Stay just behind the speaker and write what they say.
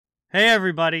Hey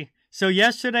everybody. So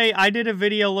yesterday I did a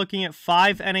video looking at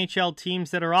 5 NHL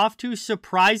teams that are off to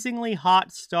surprisingly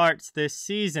hot starts this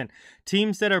season.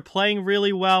 Teams that are playing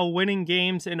really well, winning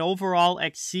games, and overall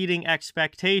exceeding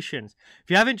expectations. If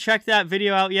you haven't checked that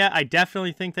video out yet, I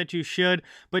definitely think that you should.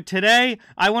 But today,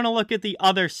 I want to look at the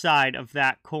other side of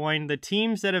that coin. The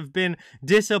teams that have been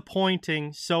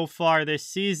disappointing so far this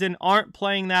season, aren't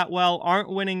playing that well, aren't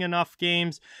winning enough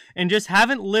games, and just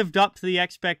haven't lived up to the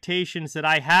expectations that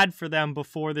I had for them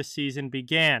before the season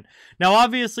began. Now,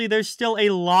 obviously, there's still a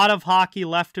lot of hockey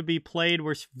left to be played.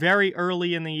 We're very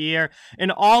early in the year,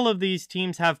 and all of these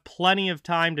teams have plenty of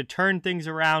time to turn things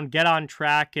around, get on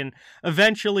track, and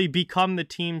eventually become the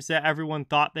teams that everyone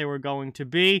thought they were going to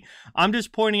be. I'm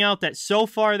just pointing out that so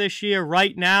far this year,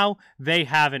 right now, they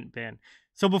haven't been.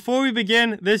 So before we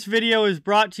begin, this video is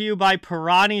brought to you by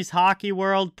Pirani's Hockey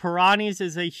World. Pirani's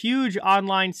is a huge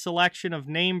online selection of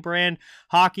name brand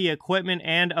hockey equipment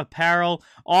and apparel,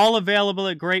 all available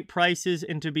at great prices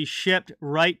and to be shipped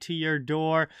right to your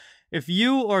door. If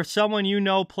you or someone you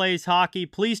know plays hockey,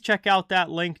 please check out that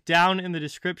link down in the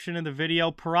description of the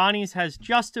video. Pirani's has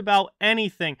just about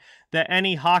anything that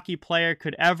any hockey player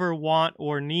could ever want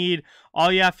or need. All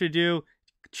you have to do,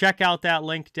 check out that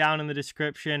link down in the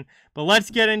description. But let's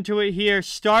get into it here,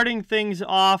 starting things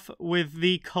off with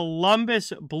the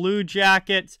Columbus Blue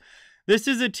Jackets. This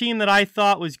is a team that I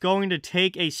thought was going to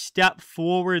take a step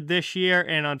forward this year,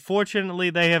 and unfortunately,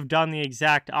 they have done the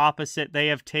exact opposite. They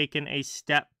have taken a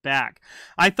step back.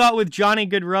 I thought with Johnny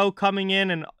Gaudreau coming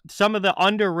in and some of the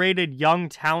underrated young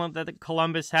talent that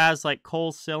Columbus has, like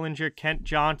Cole Sillinger, Kent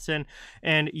Johnson,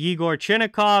 and Yegor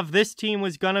Chinakhov, this team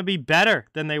was going to be better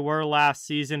than they were last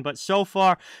season, but so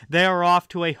far, they are off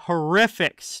to a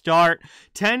horrific start.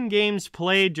 10 games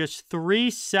played, just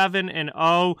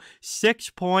 3-7-0, 6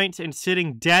 points, and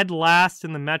sitting dead last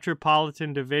in the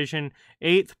Metropolitan Division,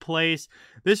 8th place.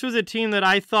 This was a team that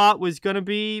I thought was going to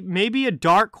be maybe a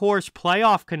dark horse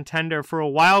playoff contender for a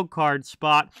wild card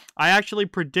spot. I actually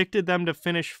predicted them to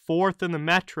finish 4th in the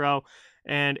Metro,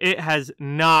 and it has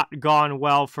not gone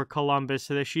well for Columbus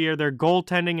this year. Their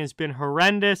goaltending has been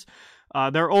horrendous.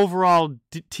 Their overall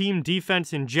team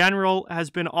defense in general has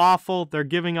been awful. They're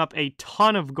giving up a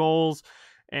ton of goals,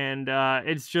 and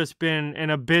it's just been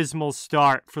an abysmal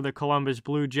start for the Columbus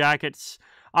Blue Jackets.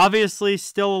 Obviously,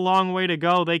 still a long way to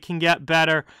go. They can get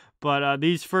better, but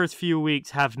these first few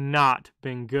weeks have not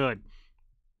been good.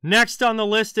 Next on the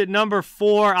list at number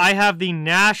 4, I have the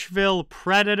Nashville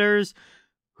Predators,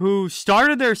 who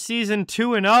started their season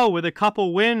 2-0 with a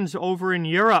couple wins over in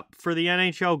Europe for the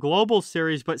NHL Global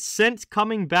Series, but since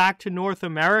coming back to North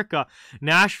America,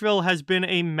 Nashville has been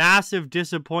a massive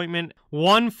disappointment.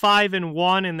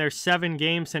 1-5-1 in their 7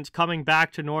 games since coming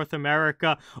back to North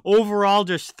America. Overall,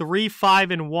 just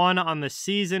 3-5-1 on the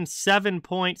season, 7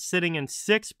 points, sitting in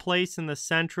 6th place in the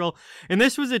Central. And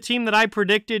this was a team that I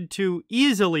predicted to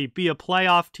easily be a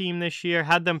playoff team this year,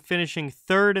 had them finishing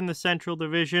 3rd in the Central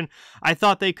Division. I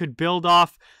thought they could build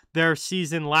off their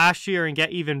season last year and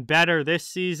get even better this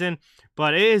season,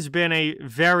 but it has been a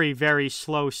very, very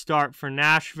slow start for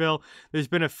Nashville. There's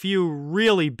been a few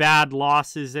really bad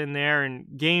losses in there and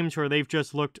games where they've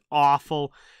just looked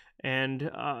awful,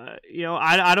 and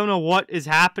I don't know what is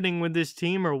happening with this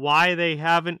team or why they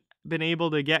haven't been able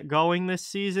to get going this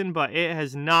season, but it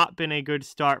has not been a good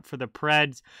start for the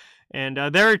Preds. And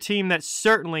they're a team that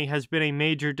certainly has been a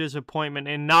major disappointment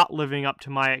in not living up to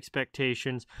my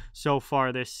expectations so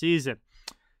far this season.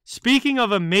 Speaking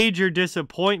of a major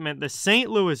disappointment, the St.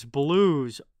 Louis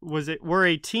Blues were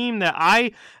a team that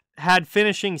I had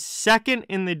finishing 2nd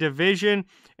in the division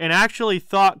and actually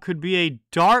thought could be a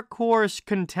dark horse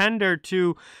contender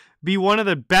to be one of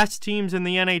the best teams in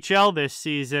the NHL this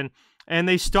season. And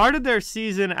they started their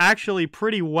season actually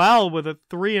pretty well with a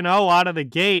 3-0 out of the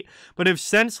gate, but have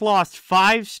since lost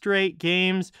 5 straight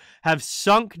games, have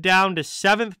sunk down to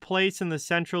 7th place in the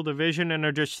Central Division, and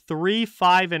are just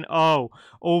 3-5-0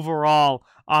 overall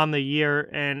on the year.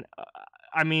 And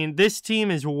I mean, this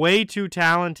team is way too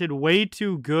talented, way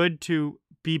too good to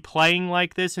be playing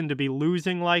like this and to be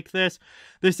losing like this.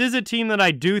 This is a team that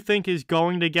I do think is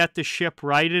going to get the ship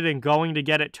righted and going to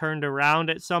get it turned around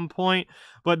at some point,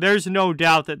 but there's no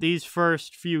doubt that these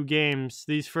first few games,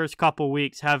 these first couple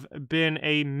weeks, have been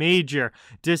a major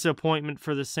disappointment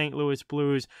for the St. Louis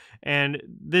Blues, and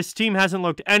this team hasn't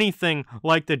looked anything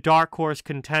like the dark horse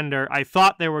contender I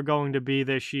thought they were going to be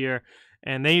this year.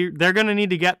 And they're going to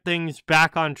need to get things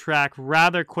back on track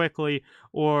rather quickly,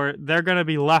 or they're going to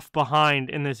be left behind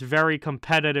in this very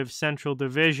competitive Central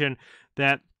Division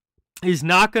that is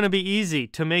not going to be easy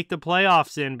to make the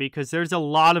playoffs in, because there's a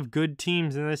lot of good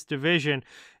teams in this division,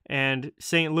 And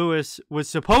St. Louis was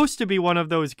supposed to be one of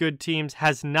those good teams,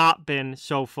 has not been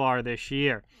so far this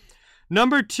year.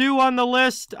 Number 2 on the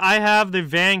list, I have the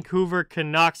Vancouver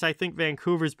Canucks. I think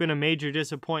Vancouver's been a major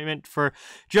disappointment for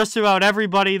just about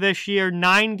everybody this year.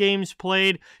 9 games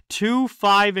played,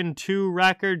 2-5-2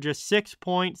 record, just 6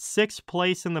 points, 6th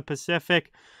place in the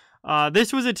Pacific.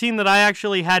 This was a team that I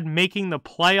actually had making the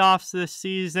playoffs this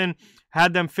season,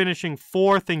 had them finishing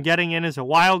 4th and getting in as a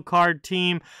wild card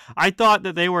team. I thought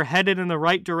that they were headed in the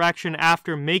right direction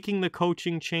after making the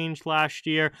coaching change last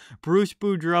year. Bruce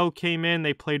Boudreau came in.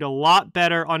 They played a lot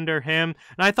better under him,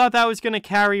 and I thought that was going to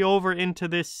carry over into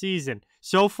this season.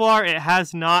 So far, it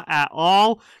has not at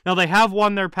all. Now, they have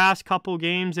won their past couple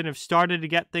games and have started to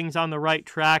get things on the right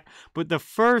track, but the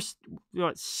first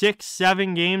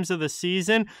 6-7 games of the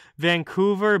season,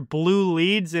 Vancouver blew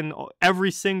leads in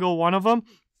every single one of them.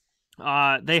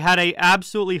 They had a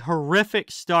absolutely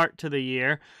horrific start to the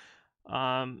year,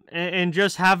 and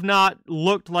just have not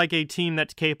looked like a team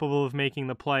that's capable of making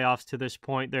the playoffs to this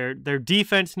point. Their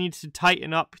defense needs to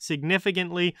tighten up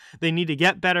significantly. They need to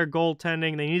get better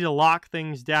goaltending. They need to lock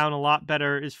things down a lot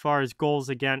better as far as goals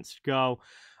against go.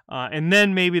 And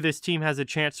then maybe this team has a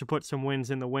chance to put some wins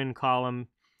in the win column.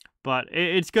 But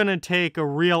it's going to take a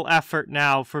real effort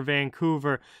now for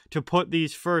Vancouver to put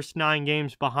these first 9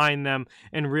 games behind them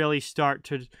and really start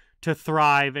to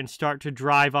thrive and start to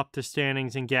drive up the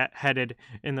standings and get headed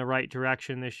in the right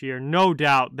direction this year. No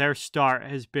doubt their start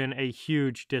has been a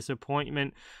huge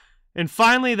disappointment. And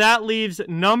finally, that leaves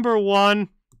number 1.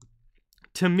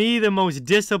 To me, the most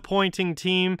disappointing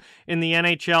team in the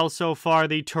NHL so far,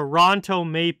 the Toronto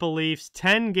Maple Leafs.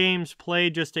 10 games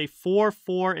played, just a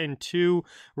 4-4-2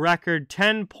 record,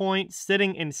 10 points,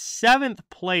 sitting in 7th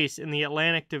place in the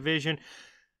Atlantic Division.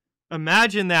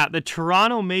 Imagine that, the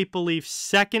Toronto Maple Leafs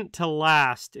second to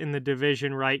last in the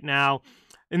division right now.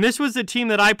 And this was the team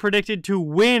that I predicted to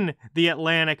win the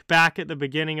Atlantic back at the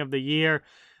beginning of the year.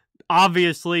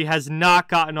 Obviously has not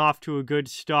gotten off to a good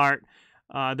start.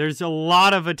 There's a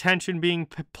lot of attention being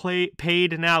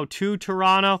paid now to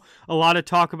Toronto. A lot of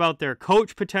talk about their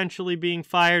coach potentially being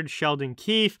fired, Sheldon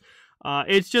Keefe.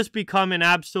 It's just become an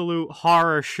absolute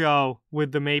horror show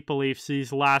with the Maple Leafs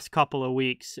these last couple of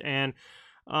weeks. And,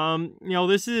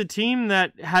 this is a team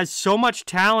that has so much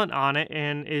talent on it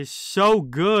and is so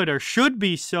good, or should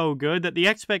be so good, that the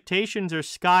expectations are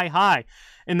sky high.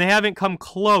 And they haven't come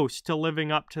close to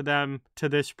living up to them to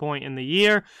this point in the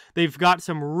year. They've got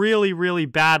some really, really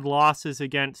bad losses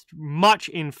against much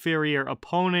inferior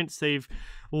opponents. They've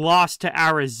lost to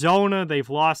Arizona. They've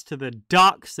lost to the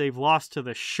Ducks. They've lost to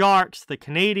the Sharks, the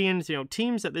Canadians,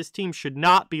 teams that this team should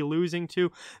not be losing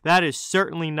to. That is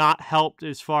certainly not helped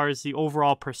as far as the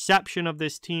overall perception of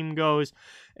this team goes.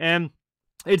 And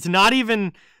it's not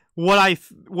even what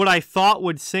I thought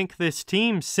would sink this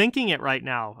team, sinking it right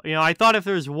now. I thought if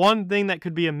there's one thing that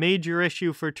could be a major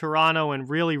issue for Toronto and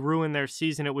really ruin their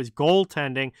season, it was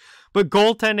goaltending. But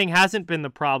goaltending hasn't been the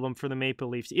problem for the Maple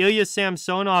Leafs. Ilya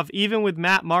Samsonov, even with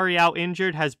Matt Murray out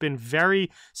injured, has been very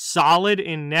solid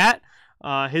in net.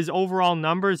 His overall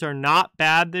numbers are not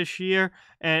bad this year,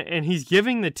 and he's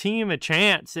giving the team a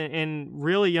chance and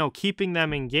really, keeping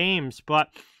them in games. But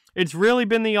it's really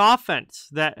been the offense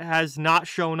that has not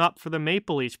shown up for the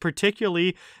Maple Leafs,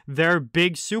 particularly their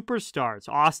big superstars.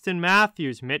 Austin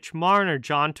Matthews, Mitch Marner,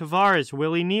 John Tavares,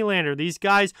 Willie Nylander. These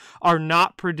guys are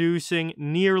not producing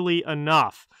nearly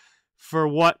enough for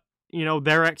what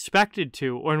they're expected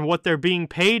to, and what they're being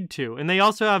paid to. And they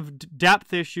also have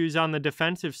depth issues on the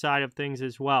defensive side of things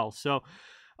as well. So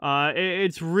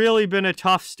it's really been a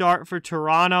tough start for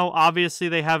Toronto. Obviously,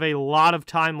 they have a lot of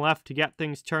time left to get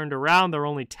things turned around. They're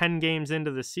only 10 games into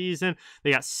the season.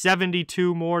 They got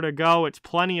 72 more to go. It's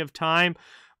plenty of time.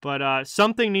 But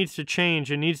something needs to change,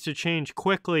 and needs to change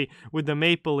quickly with the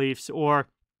Maple Leafs, or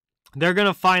they're going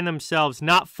to find themselves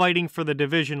not fighting for the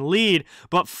division lead,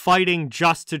 but fighting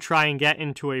just to try and get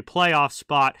into a playoff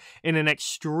spot in an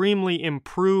extremely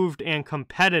improved and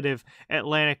competitive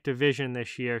Atlantic Division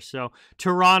this year. So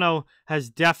Toronto has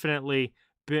definitely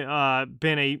been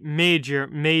a major,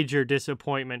 major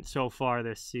disappointment so far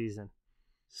this season.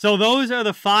 So those are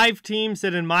the 5 teams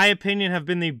that, in my opinion, have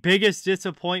been the biggest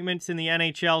disappointments in the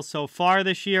NHL so far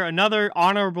this year. Another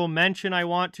honorable mention I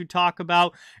want to talk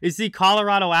about is the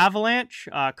Colorado Avalanche.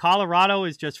 Colorado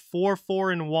is just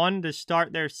 4-4-1 to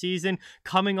start their season,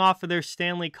 coming off of their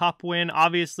Stanley Cup win.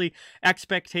 Obviously,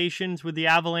 expectations with the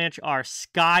Avalanche are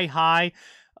sky high.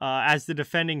 as the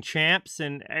defending champs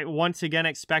and once again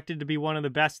expected to be one of the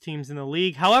best teams in the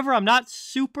league. However, I'm not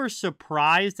super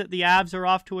surprised that the Avs are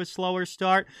off to a slower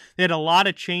start. They had a lot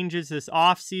of changes this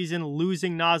offseason,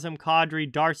 losing Nazem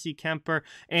Kadri, Darcy Kemper,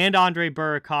 and Andre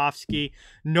Burakovsky.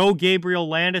 No Gabriel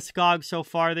Landeskog so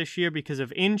far this year because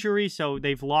of injury, so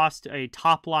they've lost a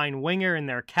top-line winger in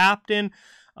their captain.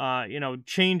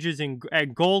 Changes in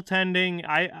goaltending.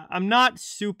 I'm not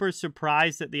super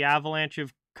surprised that the Avalanche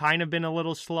have kind of been a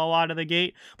little slow out of the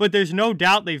gate, but there's no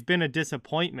doubt they've been a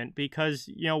disappointment because,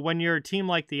 when you're a team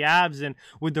like the Avs and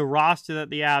with the roster that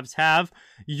the Avs have,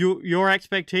 your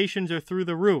expectations are through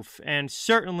the roof, and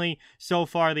certainly so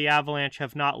far the Avalanche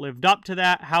have not lived up to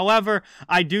that. However,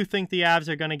 I do think the Avs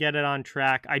are going to get it on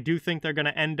track. I do think they're going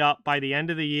to end up by the end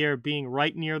of the year being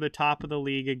right near the top of the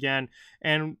league again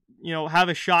and, have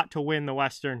a shot to win the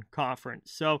Western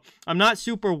Conference. So I'm not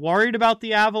super worried about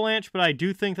the Avalanche, but I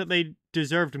do think that they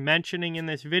deserved mentioning in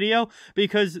this video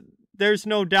because there's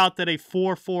no doubt that a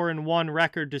 4-4-1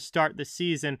 record to start the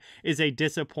season is a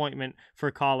disappointment for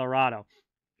Colorado.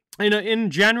 In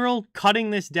general,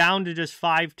 cutting this down to just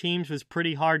 5 teams was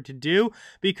pretty hard to do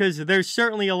because there's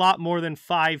certainly a lot more than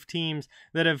 5 teams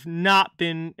that have not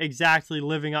been exactly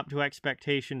living up to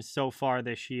expectations so far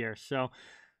this year. So,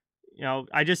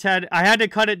 I had to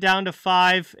cut it down to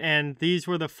 5, and these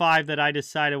were the 5 that I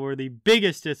decided were the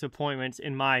biggest disappointments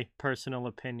in my personal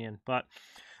opinion. But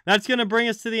that's going to bring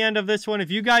us to the end of this one.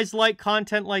 If you guys like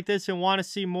content like this and want to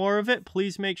see more of it,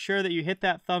 please make sure that you hit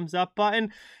that thumbs up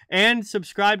button and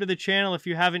subscribe to the channel if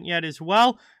you haven't yet as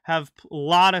well. Have a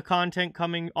lot of content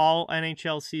coming all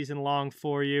NHL season long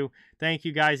for you. Thank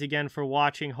you guys again for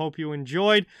watching. Hope you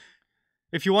enjoyed.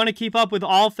 If you want to keep up with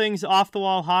all things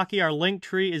off-the-wall hockey, our link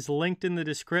tree is linked in the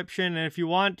description. And if you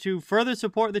want to further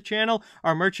support the channel,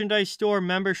 our merchandise store,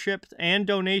 memberships, and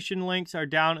donation links are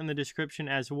down in the description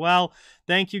as well.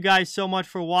 Thank you guys so much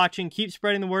for watching. Keep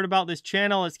spreading the word about this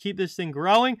channel. Let's keep this thing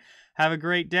growing. Have a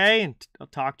great day, and I'll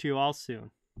talk to you all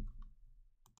soon.